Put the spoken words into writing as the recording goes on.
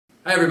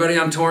Hi everybody,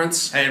 I'm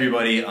Torrance. Hey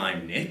everybody,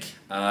 I'm Nick.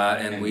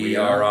 And we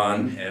are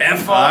on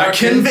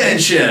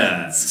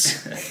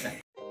FrConventions.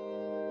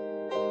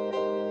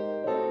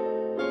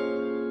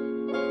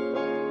 We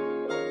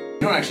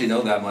don't actually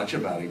know that much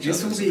about each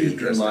This other. will be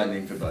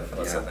enlightening for both of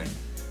us, I think.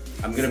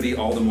 I'm going to be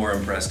all the more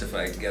impressed if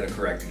I get a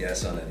correct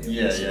guess on any of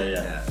this.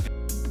 Yeah.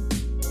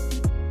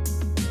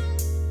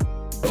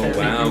 Oh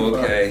wow,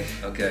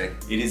 okay.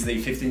 It is the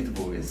 15th of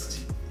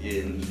August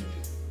in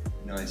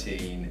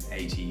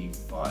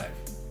 1985.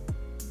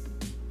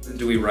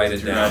 Do we write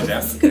it down?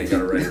 Okay,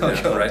 gotta write it down.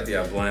 Oh, right,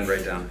 yeah, blind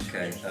write down.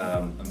 Okay.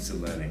 I'm still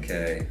learning.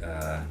 Okay.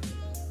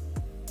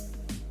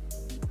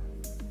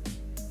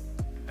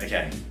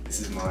 Okay, this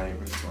is my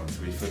response.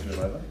 Are we flipping it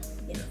over?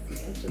 Yeah.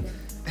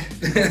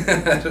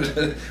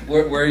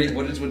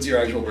 What's your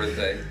actual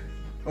birthday?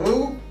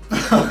 Oh,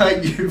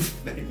 you've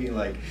made me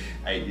like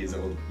 8 years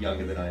old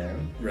younger than I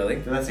am. Really?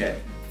 But that's okay.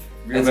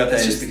 Real birthday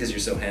that's is just because you're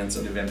so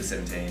handsome. November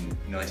 17,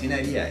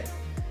 1988.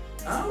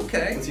 Oh,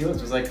 okay. What's yours?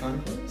 Was I kind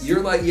of close?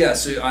 You're like, yeah,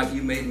 so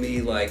you made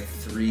me like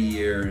 3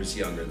 years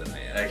younger than I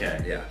am.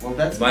 Okay. Yeah. Well,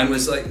 that's... Mine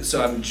was like,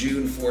 so I'm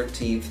June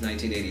 14th,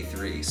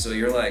 1983. So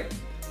you're like,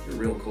 you're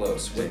real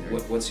close.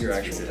 What's your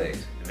actual date?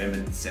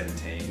 November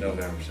 17.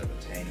 November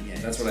 17.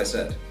 Yeah. That's what I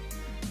said.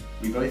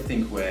 We both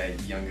think we're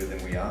younger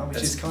than we are,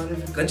 which is kind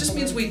of... That just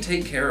means we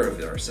take care of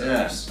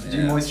ourselves. Yeah. Do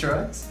you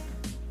moisturize?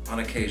 On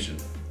occasion.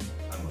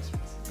 I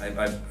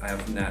moisturize. I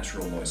have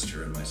natural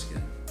moisture in my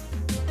skin.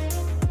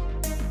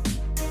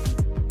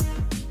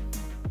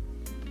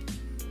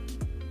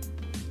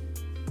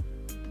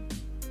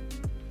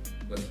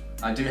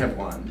 I do have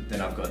one, then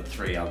I've got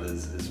 3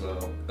 others as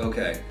well.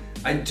 Okay.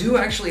 I do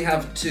actually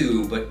have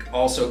 2, but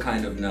also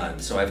kind of none.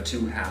 So I have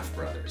 2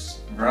 half-brothers.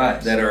 Right.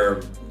 That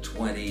are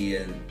 20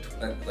 and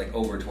like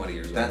over 20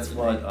 years old. That's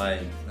what I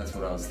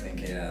was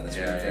thinking. Yeah, that's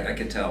what I think. I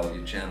could tell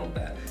you channeled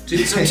that. So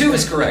 2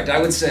 is correct. I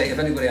would say, if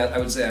anybody, I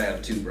would say I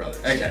have 2 brothers.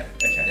 Okay.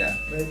 Yeah.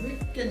 We're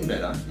getting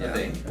better, I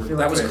think.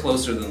 That was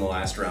closer than the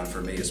last round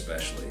for me,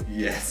 especially.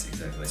 Yes,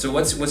 exactly. So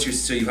what's your?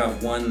 So you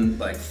have 1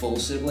 like full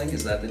sibling?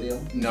 Is that the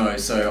deal? No.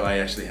 So I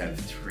actually have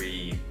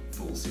 3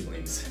 full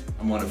siblings.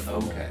 I'm one of 4.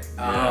 Okay.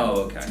 Yeah,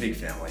 Oh, okay. It's a big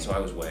family. So I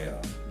was way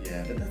off.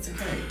 Yeah, but that's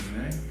okay. You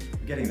know,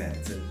 we're getting there.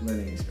 It's a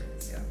learning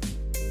experience. Yeah.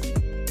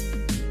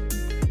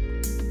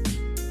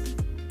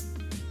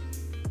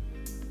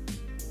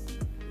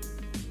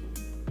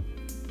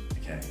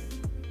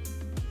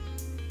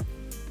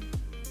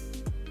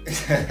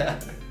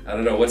 I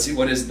don't know.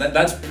 What is that?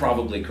 That's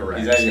probably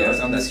correct. Is that yours?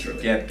 Yeah, I'm that's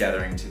just true.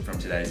 gathering from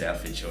today's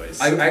outfit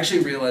choice. I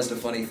actually realized a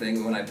funny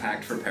thing when I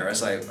packed for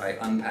Paris. I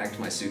unpacked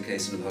my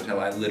suitcase into the hotel.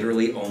 I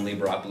literally only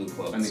brought blue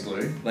clothes. Only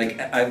blue? Like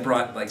I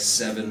brought like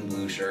 7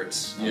 blue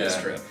shirts on this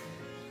trip.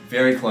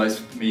 Very close.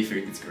 Me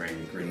food. It's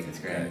green. Green. It's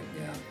green.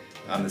 Yeah.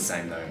 I'm the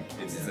same though.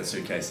 The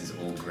suitcase is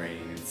all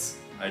green.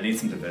 I need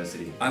some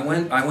diversity. I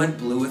went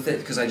blue with it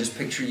because I just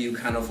picture you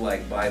kind of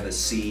like by the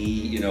sea,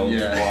 you know,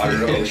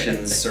 water,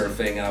 oceans,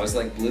 surfing, and I was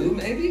like, blue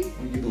maybe?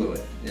 Well, you blew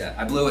it. Yeah,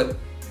 I blew it.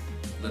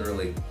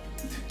 Literally.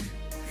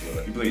 Blew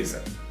it. You blew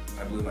yourself.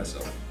 I blew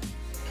myself.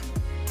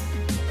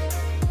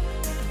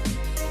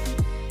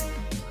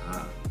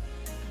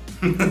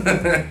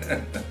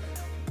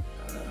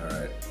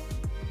 Alright.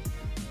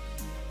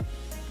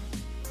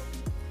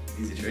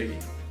 These are tricky.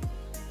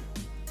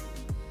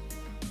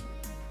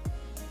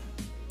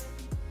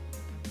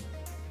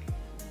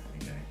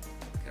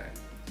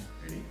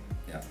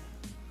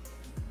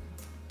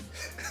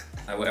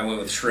 I went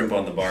with shrimp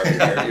on the bar.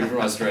 You're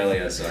from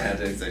Australia, so I had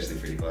to. It's actually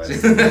pretty close.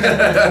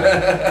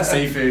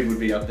 Seafood would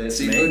be up there.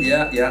 Seafood,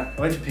 yeah. I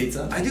went for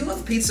pizza. I do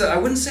love pizza. I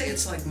wouldn't say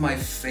it's like my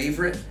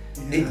favorite.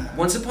 Yeah.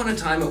 Once upon a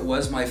time, it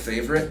was my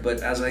favorite,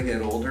 but as I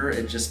get older,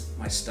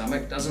 my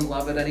stomach doesn't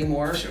love it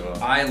anymore. Sure.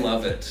 I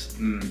love it,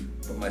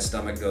 but my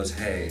stomach goes,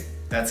 hey.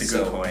 That's a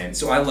good point.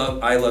 So I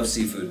love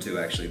seafood too.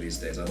 Actually, these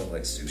days, I love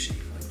like sushi,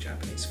 like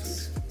Japanese food.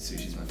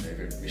 Sushi's my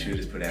favorite. We should have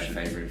just put our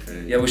favorite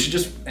food. Yeah, we should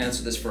just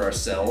answer this for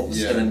ourselves,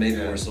 and then maybe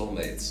we're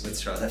soulmates. Let's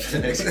try that for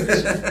the next question.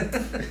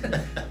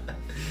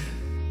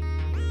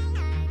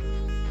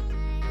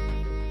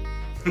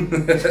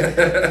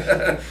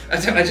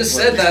 I just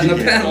said that in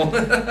the panel.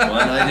 One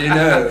I do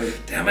know.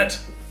 Damn it.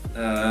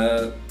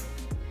 I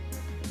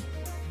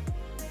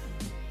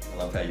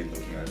love how you're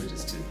looking over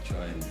just to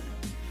try and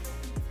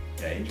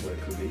gauge what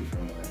it could be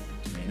from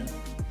demeanor.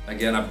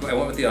 Again, I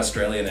went with the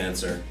Australian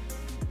answer.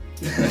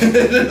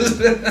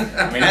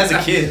 I mean, as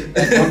a kid,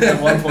 at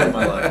one point in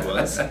my life it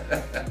was.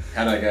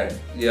 How'd I go?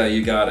 Yeah,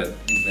 you got it.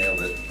 You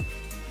nailed it.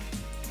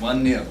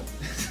 1-0.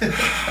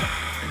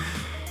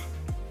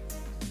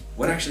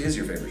 What actually is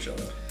your favorite show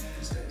though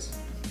these days?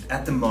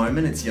 At the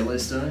moment, it's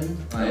Yellowstone.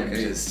 I'm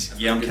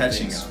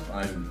catching up.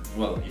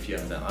 Well, if you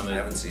haven't done, I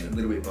haven't seen it. A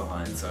little bit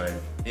behind, so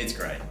it's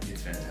great.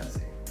 It's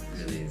fantastic. It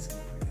really is.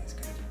 It's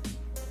good.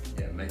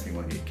 Yeah, it makes me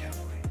want to be a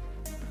cowboy.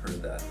 I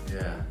heard that.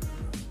 Yeah.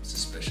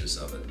 Suspicious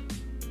of it.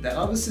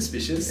 I was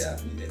suspicious. Yeah.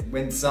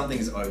 When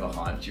something's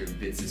overhyped, you're a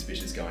bit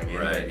suspicious going in.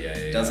 Right, yeah.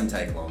 It doesn't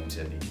take long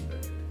to be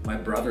converted. My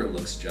brother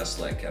looks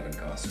just like Kevin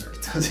Costner.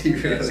 Does he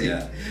really?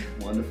 Yeah.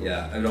 Wonderful.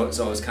 Yeah, it's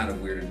always kind of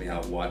weirded me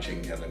out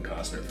watching Kevin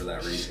Costner for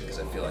that reason, because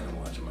I feel like I'm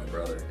watching my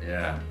brother.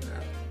 Yeah.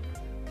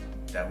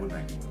 That would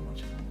make me want to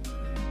watch it.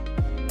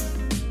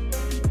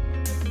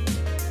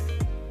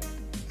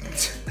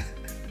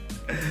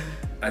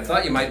 I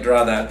thought you might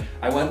draw that.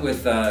 I went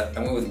with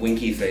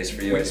winky face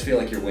for you. I just feel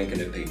like you're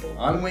winking at people.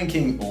 I'm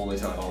winking all the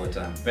time. All the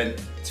time.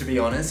 But to be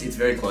honest, it's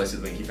very close to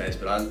the winky face.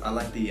 But I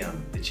like the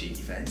cheeky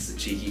face. The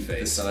cheeky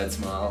face. The side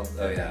smile.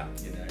 Oh yeah.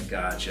 You know.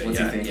 Gotcha. What's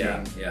he thinking?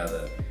 Yeah.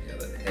 The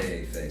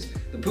hey face.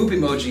 The poop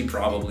emoji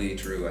probably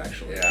true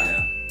actually.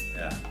 Yeah.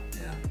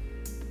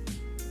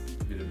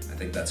 I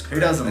think that's correct.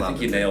 Who doesn't love I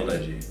think you nailed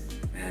it.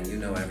 Man, you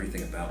know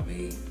everything about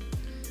me.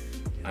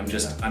 I'm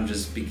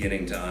just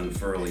beginning to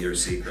unfurl your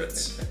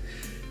secrets.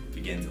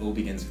 All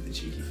begins with the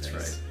cheeky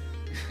face.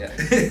 That's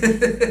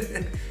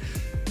right.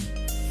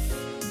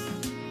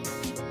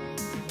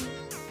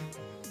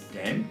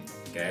 Yeah.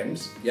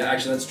 Games? Yeah,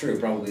 actually that's true.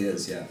 Probably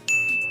is. Yeah.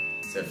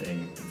 Surfing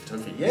and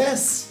photography.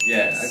 Yes.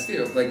 Yeah. I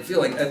feel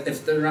like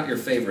if they're not your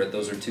favorite,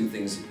 those are two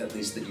things at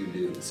least that you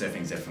do.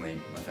 Surfing's definitely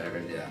my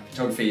favorite. Yeah.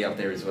 Photography up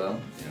there as well.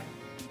 Yeah.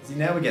 See,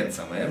 now we're getting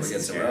somewhere. Yeah, we're getting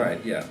somewhere. All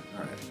right. Yeah.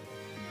 All right.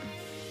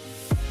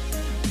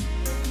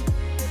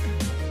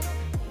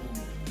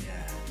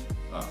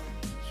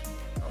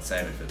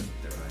 Save it for the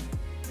right.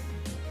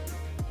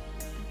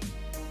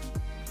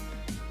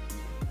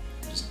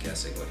 Just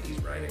guessing what he's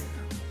writing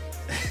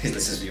now.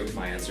 This is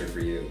my answer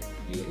for you.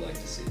 You would like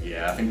to see it.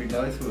 Yeah, I think we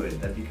both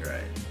would. That'd be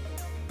great.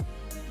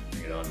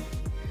 Bring it on.